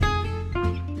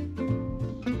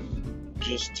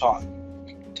just talk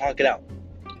it out.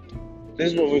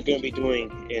 This is what we're going to be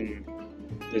doing in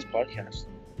this podcast.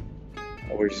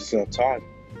 We're just going to talk,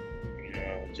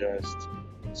 just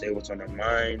say what's on our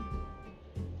mind,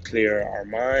 clear our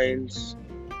minds,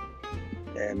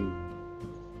 and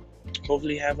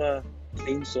hopefully have a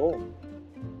clean soul.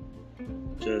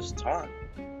 Just talk.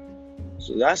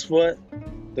 So that's what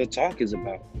the talk is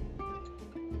about.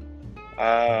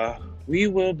 We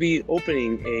will be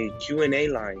opening a Q&A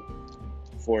line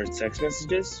for text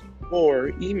messages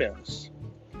or emails.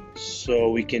 So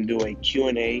we can do a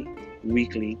Q&A,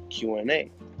 weekly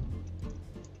Q&A.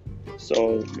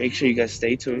 So make sure you guys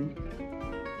stay tuned.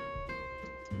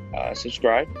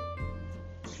 Subscribe.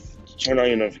 Turn on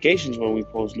your notifications when we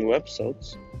post new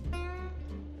episodes.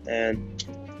 And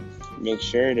make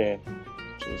sure to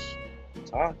just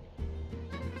talk.